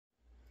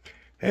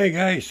Hey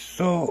guys,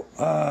 so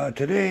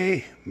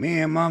today me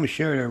and Mom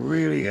shared a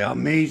really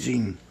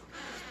amazing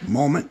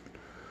moment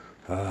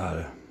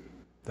that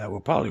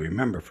we'll probably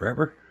remember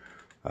forever.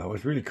 It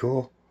was really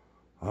cool.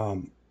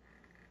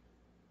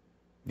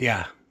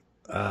 Yeah,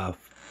 uh,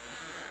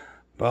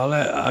 but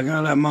I'm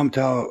gonna let Mom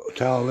tell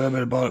a little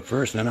bit about it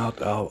first, and then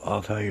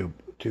I'll tell you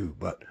too.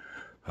 But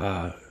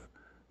uh,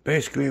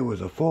 basically, it was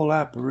a full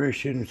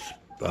apparition,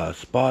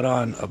 spot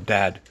on of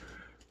Dad.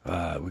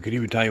 We could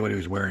even tell you what he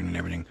was wearing and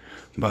everything.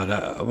 But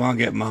I want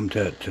to get Mom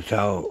to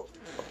tell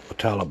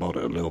about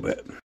it a little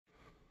bit.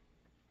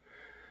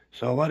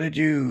 So what did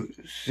you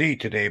see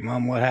today,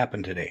 Mom? What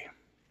happened today?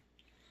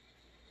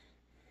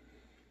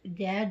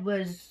 Dad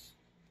was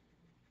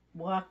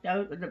walked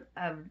out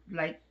of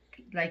like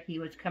he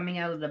was coming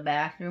out of the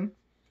bathroom,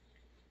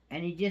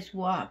 and he just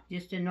walked,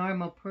 just a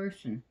normal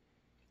person.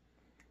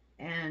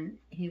 And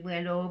he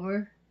went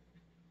over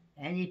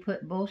and he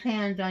put both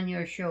hands on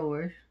your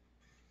shoulders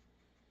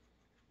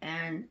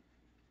and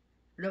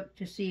looked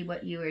to see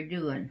what you were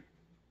doing.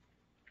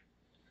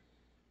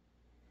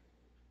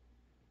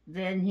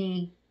 Then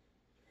he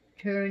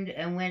turned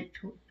and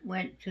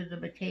went to the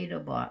potato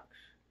box.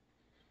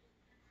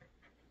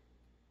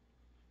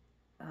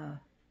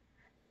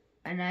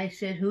 And I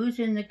said, "Who's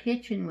in the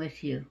kitchen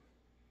with you?"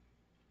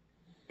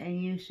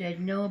 And you said,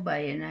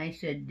 "Nobody." And I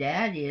said,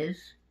 "Dad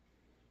is."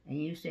 And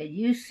you said,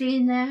 "You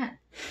seen that?"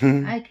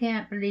 I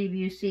can't believe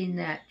you seen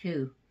that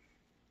too.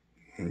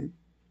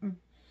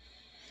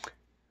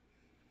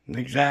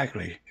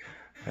 Exactly.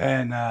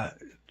 And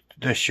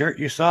the shirt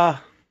you saw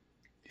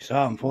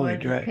him fully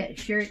dressed. The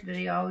shirt that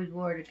he always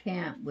wore to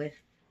camp with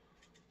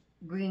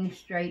green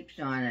stripes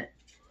on it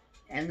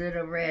and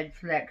little red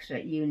flecks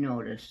that you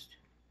noticed.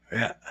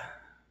 Yeah.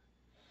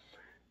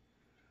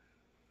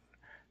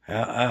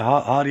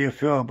 How do you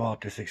feel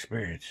about this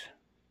experience?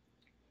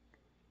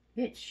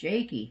 It's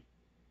shaky.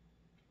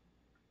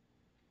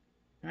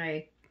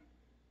 I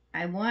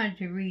wanted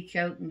to reach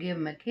out and give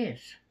him a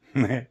kiss,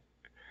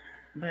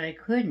 but I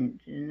couldn't,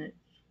 and it's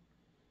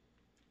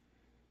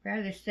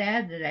rather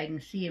sad that I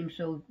can see him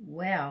so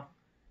well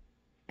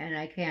and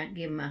I can't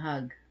give him a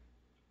hug.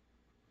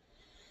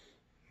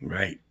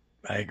 Right,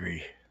 I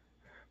agree.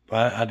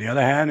 But on the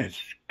other hand, it's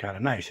kind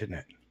of nice, isn't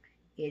it?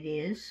 It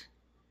is.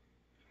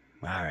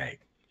 All right.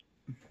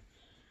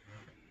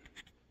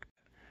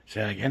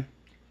 Say that again.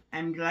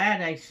 I'm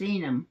glad I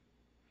seen him.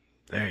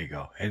 There you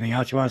go. Anything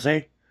else you want to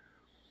say?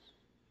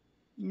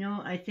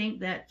 No, I think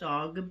that's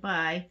all.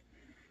 Goodbye.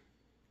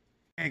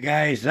 Hey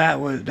guys, that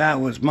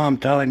was Mom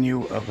telling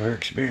you of her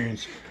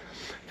experience.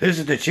 This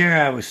is the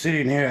chair I was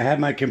sitting here. I had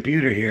my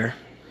computer here,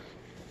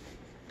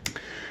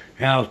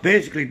 and I was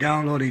basically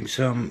downloading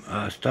some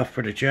stuff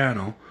for the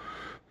channel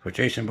for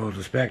Jason Bowles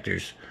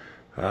Inspectors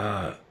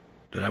that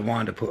I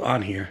wanted to put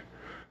on here.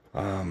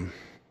 And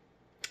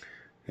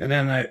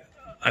then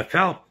I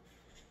felt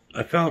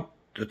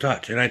the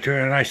touch, and I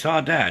turned and I saw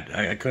Dad.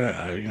 I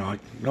couldn't,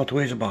 no two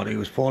ways about it. It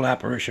was full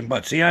apparition.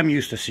 But see, I'm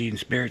used to seeing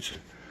spirits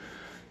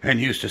and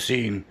used to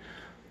seeing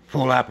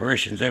full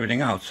apparitions,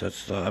 everything else.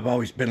 That's I've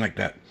always been like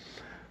that.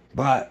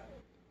 But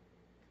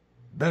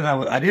then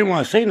I didn't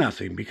want to say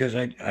nothing because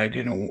I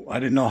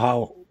didn't know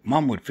how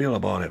Mom would feel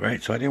about it,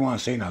 right? So I didn't want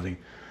to say nothing.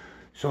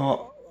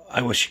 So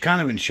I was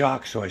kind of in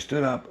shock. So I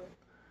stood up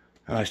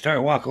and I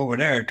started walking over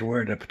there to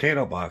where the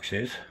potato box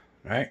is,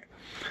 right?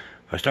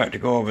 I start to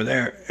go over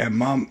there, and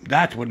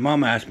that's when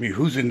Mom asked me,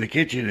 "Who's in the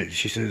kitchen?"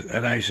 She says,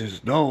 and I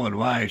says, "No, and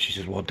why?" She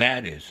says, "Well,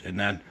 Dad is." And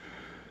then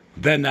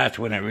that's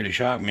when it really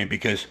shocked me,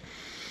 because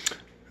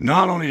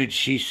not only did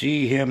she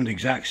see him the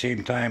exact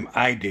same time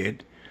I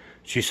did,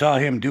 she saw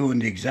him doing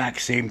the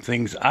exact same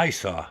things I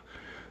saw.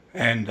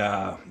 And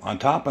on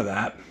top of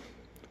that,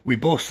 we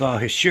both saw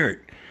his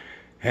shirt.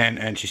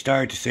 And she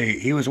started to say,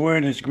 he was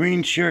wearing his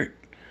green shirt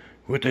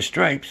with the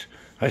stripes.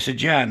 I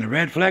said, yeah, and the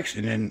red flecks.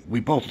 And then we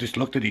both just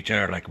looked at each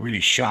other like really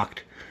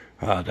shocked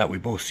that we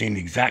both seen the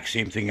exact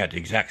same thing at the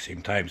exact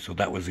same time. So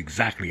that was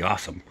exactly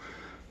awesome.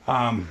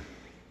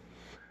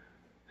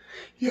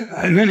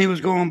 Yeah, and then he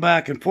was going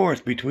back and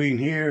forth between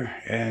here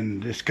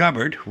and this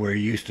cupboard where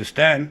he used to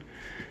stand.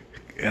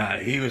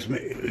 He was,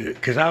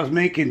 because I was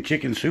making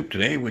chicken soup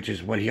today, which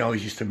is what he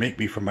always used to make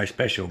me for my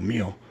special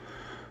meal.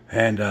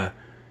 And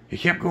he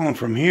kept going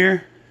from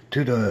here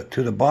to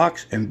the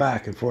box and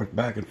back and forth,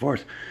 back and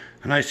forth.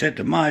 And I said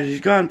to Ma, he's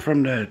gone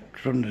from the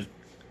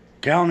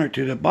counter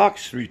to the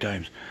box 3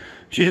 times.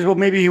 She says, well,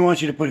 maybe he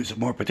wants you to put in some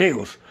more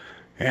potatoes.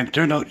 And it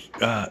turned out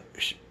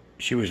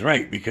she was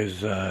right,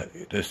 because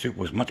the soup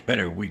was much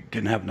better. We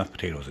didn't have enough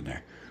potatoes in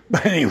there.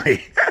 But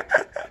anyway.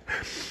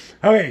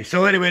 Okay,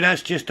 so anyway,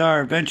 that's just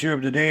our adventure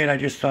of the day, and I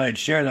just thought I'd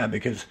share that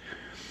because,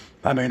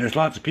 I mean, there's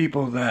lots of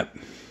people that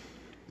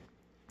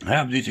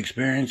have these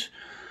experiences,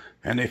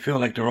 and they feel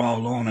like they're all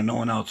alone and no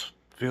one else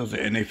feels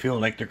it, and they feel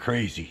like they're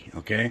crazy,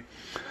 okay?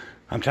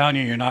 I'm telling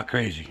you, you're not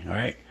crazy, all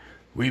right?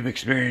 We've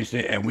experienced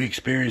it, and we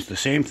experienced the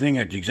same thing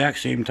at the exact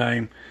same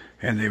time,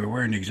 and they were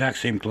wearing the exact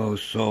same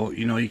clothes. So,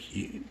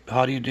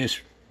 how do you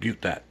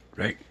dispute that,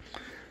 right?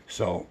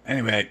 So,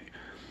 anyway,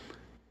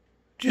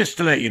 just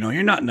to let you know,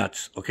 you're not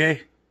nuts,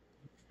 okay?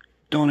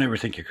 don't ever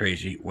think you're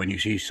crazy. When you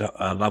see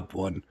a loved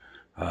one,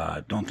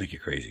 don't think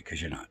you're crazy,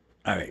 because you're not.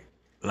 All right.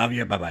 Love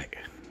you. Bye-bye.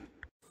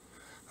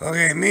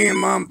 Okay, me and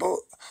Mom both.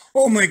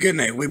 Oh my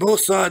goodness, we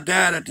both saw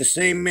Dad at the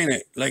same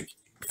minute, like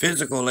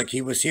physical, like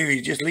he was here. He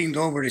just leaned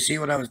over to see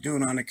what I was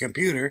doing on the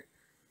computer,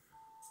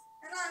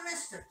 And I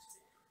missed it.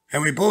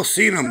 and we both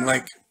seen him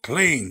like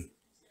playing.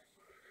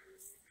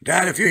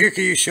 Dad, if you're here,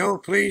 can you show,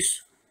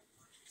 please?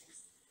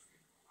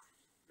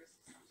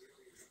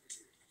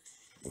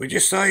 We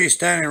just saw you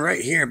standing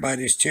right here by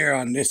this chair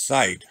on this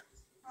side,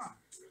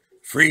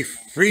 free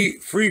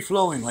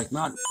flowing, like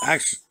not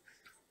actually,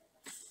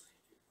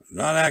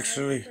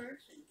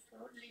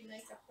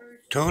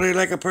 totally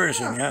like a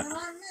person, yeah. And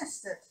I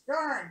missed it.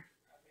 Darn.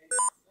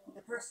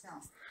 The person.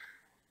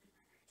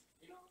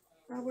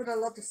 I would have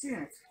loved to see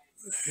it.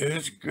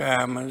 There's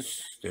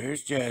Grandma's.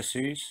 There's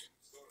Jesse's.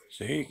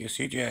 See, you can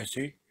see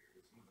Jesse.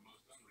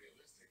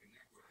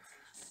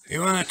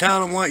 You want to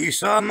tell them what you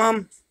saw,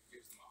 Mom?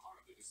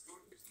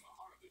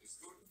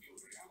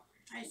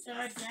 I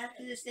saw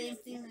exactly the same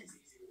thing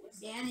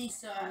that Danny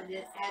saw at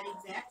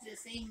exactly the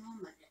same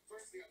moment.